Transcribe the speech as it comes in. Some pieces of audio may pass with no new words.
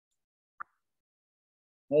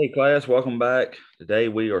Hey class, welcome back. Today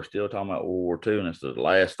we are still talking about World War II, and it's the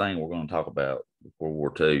last thing we're going to talk about with World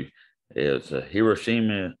War II. Is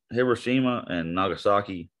Hiroshima and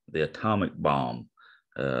Nagasaki, the atomic bomb.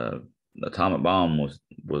 The atomic bomb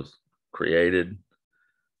was created,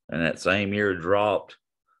 and that same year dropped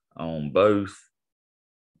on both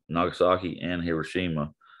Nagasaki and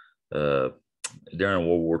Hiroshima uh, during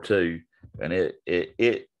World War II, and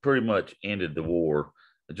it pretty much ended the war.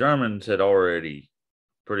 The Germans had already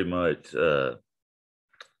pretty much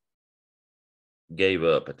gave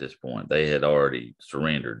up at this point. They had already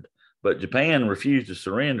surrendered, but Japan refused to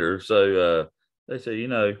surrender. So they said,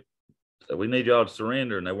 we need y'all to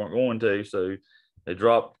surrender, and they weren't going to. So they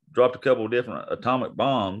dropped a couple of different atomic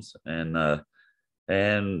bombs, and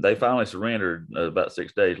they finally surrendered about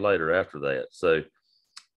 6 days later after that. So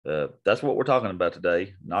that's what we're talking about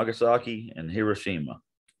today: Nagasaki and Hiroshima.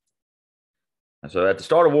 And so at the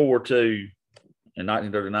start of World War II in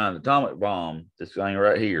 1939, the atomic bomb, this thing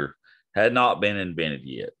right here, had not been invented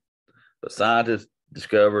yet. But scientists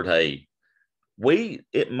discovered, hey,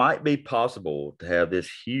 it might be possible to have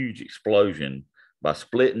this huge explosion by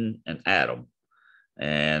splitting an atom.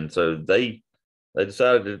 And so they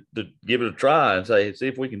decided to give it a try and see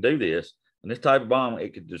if we can do this. And this type of bomb,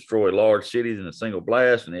 it could destroy large cities in a single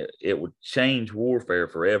blast, and it would change warfare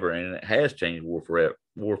forever. And it has changed warfare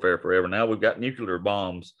forever. Now we've got nuclear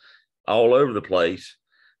bombs all over the place,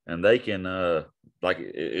 and they can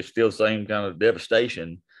it's still the same kind of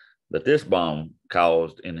devastation that this bomb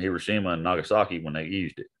caused in Hiroshima and Nagasaki when they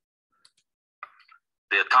used it.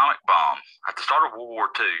 The atomic bomb. At the start of World War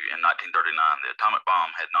II in 1939, the atomic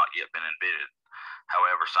bomb had not yet been invented.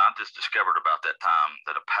 However, scientists discovered about that time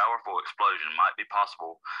that a powerful explosion might be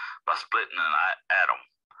possible by splitting an atom.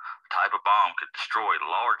 The type of bomb could destroy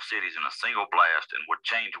large cities in a single blast and would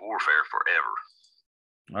change warfare forever.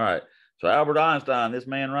 All right. So Albert Einstein, this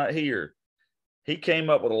man right here, he came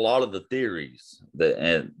up with a lot of the theories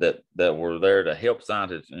that were there to help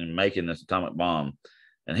scientists in making this atomic bomb.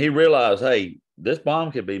 And he realized, hey, this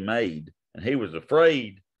bomb could be made. And he was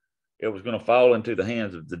afraid it was going to fall into the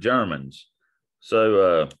hands of the Germans.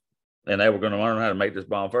 So, and they were going to learn how to make this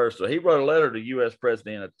bomb first. So he wrote a letter to U.S.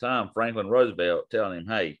 President at the time, Franklin Roosevelt, telling him,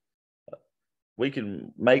 hey, we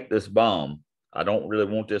can make this bomb. I don't really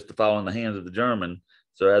want this to fall in the hands of the German.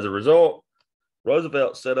 So as a result,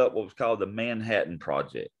 Roosevelt set up what was called the Manhattan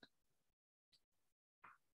Project.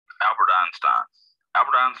 Albert Einstein.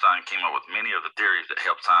 Albert Einstein came up with many of the theories that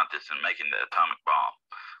helped scientists in making the atomic bomb.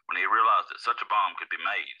 When he realized that such a bomb could be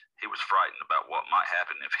made, he was frightened about what might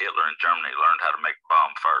happen if Hitler and Germany learned how to make the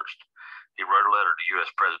bomb first. He wrote a letter to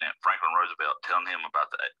U.S. President Franklin Roosevelt telling him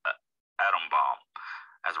about the atom bomb.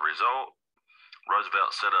 As a result,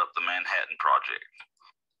 Roosevelt set up the Manhattan Project.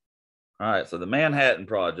 All right, so the Manhattan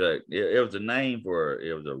Project, it was a name for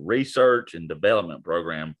it was a research and development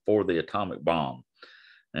program for the atomic bomb.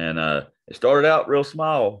 And it started out real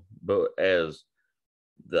small, but as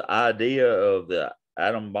the idea of the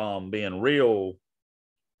atom bomb being real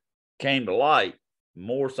came to light,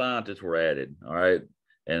 more scientists were added. All right.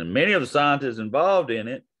 And many of the scientists involved in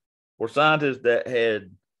it were scientists that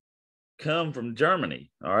had come from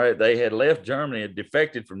Germany. All right. They had left Germany, had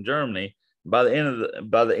defected from Germany. By the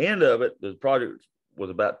end of it, the project was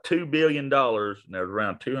about $2 billion, and there was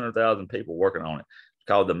around 200,000 people working on it. It's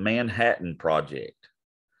called the Manhattan Project.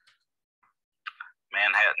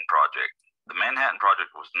 Manhattan Project. The Manhattan Project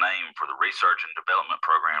was named for the research and development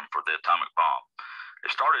program for the atomic bomb. It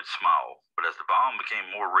started small, but as the bomb became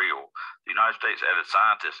more real, the United States added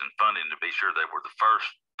scientists and funding to be sure they were the first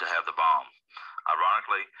to have the bomb.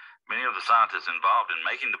 Ironically, many of the scientists involved in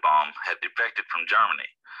making the bomb had defected from Germany.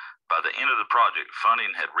 By the end of the project,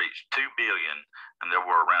 funding had reached $2 billion, and there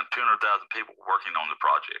were around 200,000 people working on the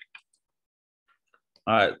project.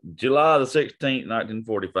 All right, July the 16th,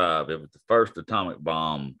 1945, it was the first atomic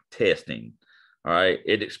bomb testing. All right,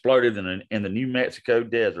 it exploded in the New Mexico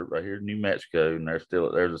desert right here, New Mexico, and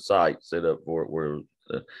there's a site set up for it where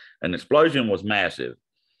an explosion was massive.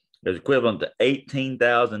 It was equivalent to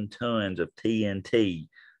 18,000 tons of TNT.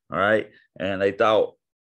 All right, and they thought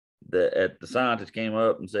that the scientists came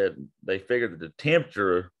up and said they figured that the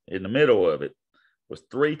temperature in the middle of it was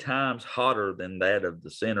 3 times hotter than that of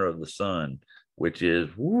the center of the sun, which is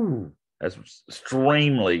that's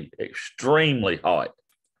extremely, extremely hot.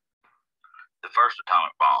 The first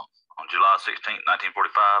atomic bomb. On July 16,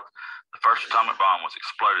 1945, the first atomic bomb was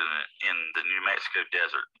exploded in the New Mexico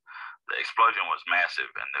desert. The explosion was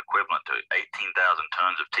massive and equivalent to 18,000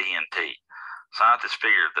 tons of TNT. Scientists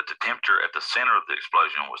figured that the temperature at the center of the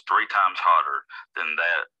explosion was 3 times hotter than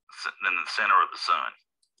the center of the sun.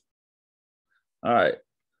 All right.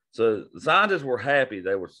 So the scientists were happy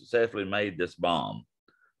they were successfully made this bomb,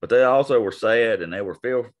 but they also were sad and they were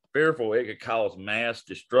fearful it could cause mass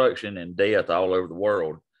destruction and death all over the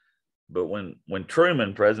world. But when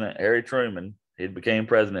Truman, President Harry Truman, he became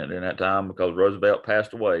president during that time because Roosevelt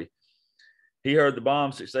passed away, he heard the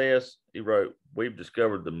bomb's success. He wrote, "We've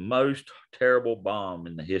discovered the most terrible bomb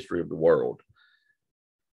in the history of the world."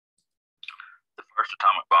 The first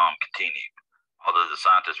atomic bomb continued. Although the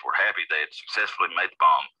scientists were happy they had successfully made the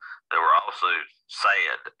bomb, they were also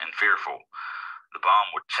sad and fearful. The bomb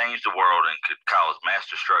would change the world and could cause mass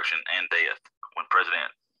destruction and death. When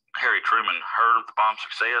President Harry Truman heard of the bomb's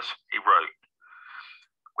success, he wrote,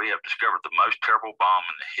 "We have discovered the most terrible bomb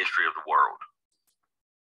in the history of the world."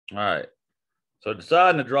 All right. So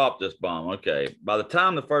deciding to drop this bomb. Okay. By the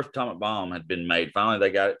time the first atomic bomb had been made, finally they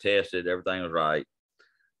got it tested. Everything was right.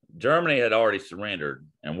 Germany had already surrendered,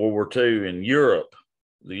 and World War II in Europe,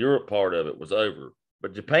 the Europe part of it was over.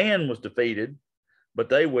 But Japan was defeated, but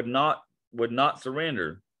they would not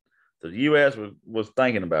surrender. So the U.S. was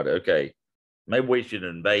thinking about it. Okay, maybe we should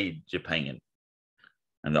invade Japan.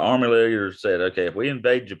 And the army leaders said, okay, if we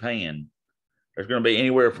invade Japan, there's going to be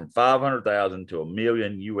anywhere from 500,000 to 1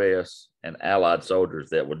 million U.S. and Allied soldiers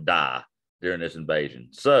that would die during this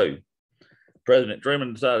invasion. So President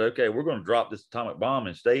Truman decided, okay, we're going to drop this atomic bomb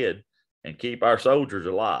instead and keep our soldiers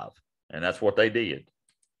alive. And that's what they did.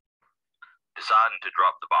 Deciding to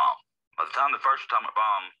drop the bomb. By the time the first atomic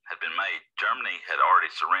bomb had been made, Germany had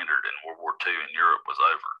already surrendered and World War II in Europe was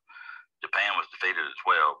over. Japan was defeated as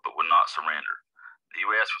well, but would not surrender. The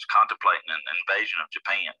U.S. was contemplating an invasion of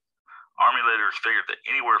Japan. Army leaders figured that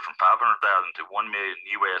anywhere from 500,000 to 1 million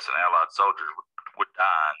U.S. and Allied soldiers would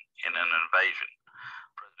die in an invasion.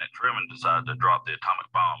 President Truman decided to drop the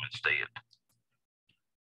atomic bomb instead.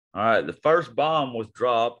 All right, the first bomb was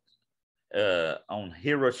dropped on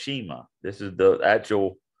Hiroshima. This is the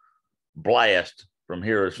actual blast from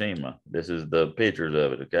Hiroshima. This is the pictures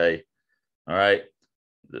of it, okay? All right.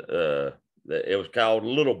 It was called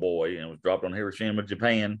Little Boy, and it was dropped on Hiroshima,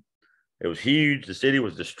 Japan. It was huge. The city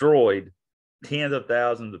was destroyed. Tens of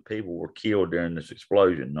thousands of people were killed during this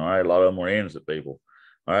explosion. All right. A lot of them were innocent people.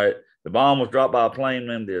 All right. The bomb was dropped by a plane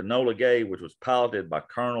named the Enola Gay, which was piloted by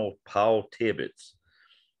Colonel Paul Tibbets.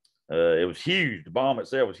 It was huge. The bomb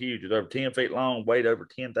itself was huge. It was over 10 feet long, weighed over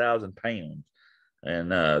 10,000 pounds.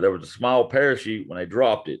 And there was a small parachute when they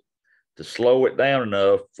dropped it to slow it down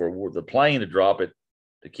enough for the plane to drop it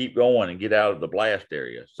to keep going and get out of the blast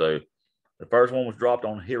area. So the first one was dropped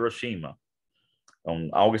on Hiroshima on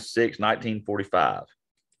August 6, 1945.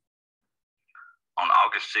 On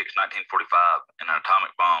August 6, 1945, an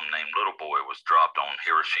atomic bomb named Little Boy was dropped on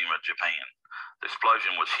Hiroshima, Japan. The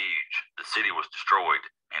explosion was huge. The city was destroyed,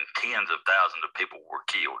 and tens of thousands of people were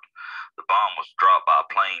killed. The bomb was dropped by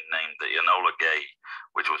a plane named the Enola Gay,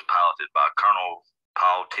 which was piloted by Colonel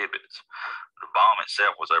Paul Tibbets. The bomb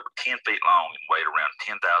itself was over 10 feet long and weighed around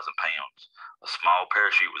 10,000 pounds. A small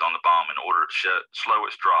parachute was on the bomb in order to slow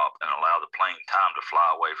its drop and allow the plane time to fly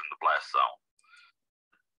away from the blast zone.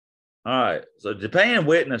 All right. So Japan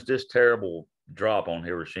witnessed this terrible drop on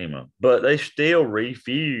Hiroshima, but they still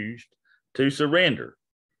refused to surrender.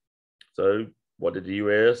 So what did the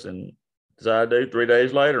U.S. and decide to do 3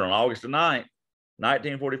 days later on August the 9th,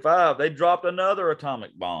 1945? They dropped another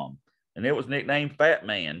atomic bomb, and it was nicknamed Fat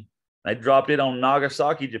Man. They dropped it on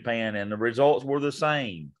Nagasaki, Japan, and the results were the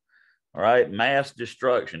same. All right. Mass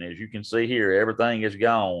destruction. As you can see here, everything is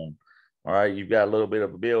gone. All right. You've got a little bit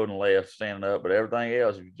of a building left standing up, but everything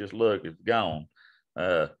else, if you just look, it's gone.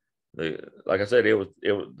 Like I said,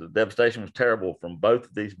 the devastation was terrible from both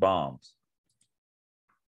of these bombs.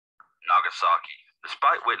 Nagasaki.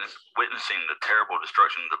 Despite witnessing the terrible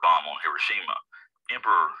destruction of the bomb on Hiroshima,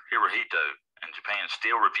 Emperor Hirohito and Japan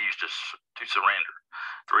still refused to surrender.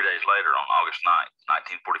 3 days later, on August 9th,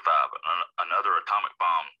 1945, another atomic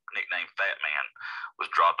bomb, nicknamed Fat Man, was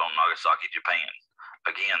dropped on Nagasaki, Japan.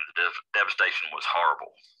 Again, the devastation was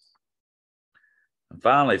horrible. And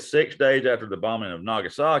finally, 6 days after the bombing of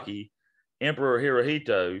Nagasaki, Emperor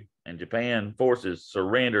Hirohito and Japan forces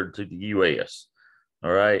surrendered to the U.S.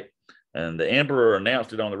 All right. And the emperor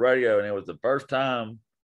announced it on the radio, and it was the first time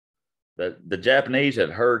that the Japanese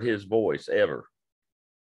had heard his voice ever.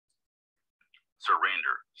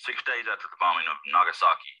 Surrender. 6 days after the bombing of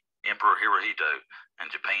Nagasaki, Emperor Hirohito and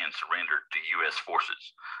Japan surrendered to U.S.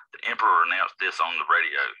 forces. The emperor announced this on the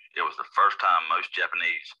radio. It was the first time most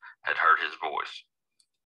Japanese had heard his voice.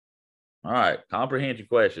 All right, comprehensive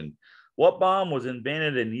question. What bomb was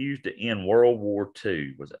invented and used to end World War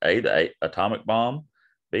II? Was A, the atomic bomb,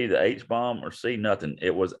 B, the H bomb, or C, nothing?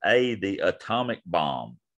 It was A, the atomic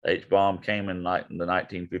bomb. The H bomb came in the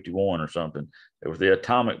 1951 or something. It was the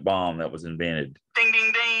atomic bomb that was invented. Ding,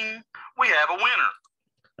 ding, ding. We have a winner.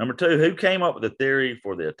 Number 2, who came up with the theory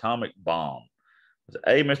for the atomic bomb? Was it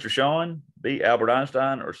A, Mr. Shawn, B, Albert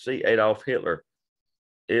Einstein, or C, Adolf Hitler?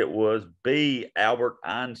 It was B, Albert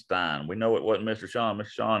Einstein. We know it wasn't Mr. Shawn. Mr.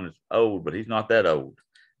 Shawn is old, but he's not that old.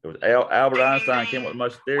 It was Albert Ding, Einstein ding, came up with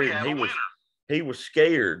most theories, and he was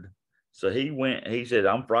scared. So he said,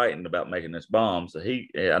 I'm frightened about making this bomb. So I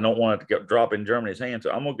don't want it to drop in Germany's hands.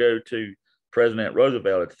 So I'm going to go to President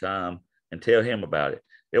Roosevelt at the time and tell him about it.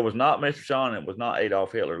 It was not Mr. Shawn. It was not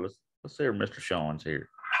Adolf Hitler. Let's see if Mr. Shawn's here.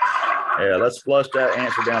 Yeah, let's flush that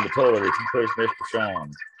answer down the toilet if you push Mr.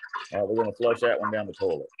 Shawn. All right, we're going to flush that one down the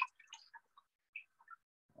toilet.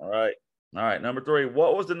 All right. Number 3,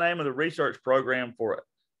 what was the name of the research program for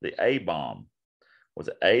the A bomb? Was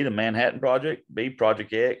it A, the Manhattan Project, B,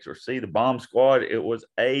 Project X, or C, the Bomb Squad? It was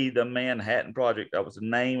A, the Manhattan Project. That was the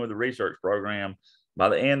name of the research program. By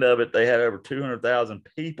the end of it, they had over 200,000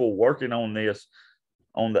 people working on this,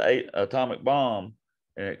 on the atomic bomb,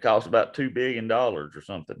 and it cost about $2 billion or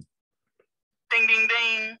something. Ding, ding,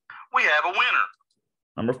 ding. We have a winner.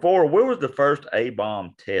 Number 4, where was the first A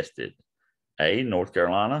bomb tested? A, North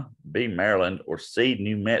Carolina, B, Maryland, or C,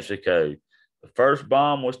 New Mexico? The first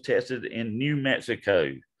bomb was tested in New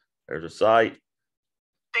Mexico. There's a site,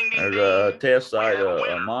 ding, ding, there's a test site,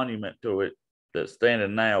 a monument to it that's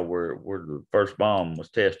standing now where the first bomb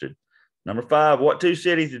was tested. Number 5, what 2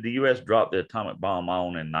 cities did the U.S. drop the atomic bomb on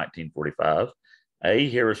in 1945? A,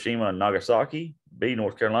 Hiroshima and Nagasaki, B,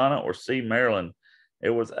 North Carolina, or C, Maryland?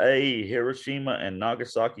 It was A, Hiroshima and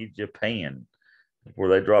Nagasaki, Japan, where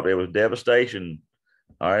they dropped it. It was devastation.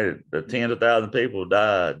 All right, the tens of thousands of people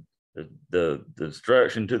died. The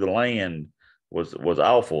destruction to the land was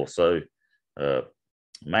awful. So,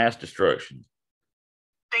 mass destruction.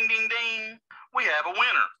 Ding, ding, ding. We have a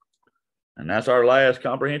winner. And that's our last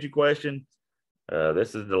comprehension question.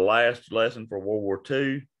 This is the last lesson for World War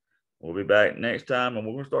II. We'll be back next time, and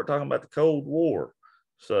we're going to start talking about the Cold War.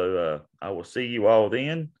 So I will see you all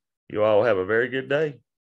then. You all have a very good day.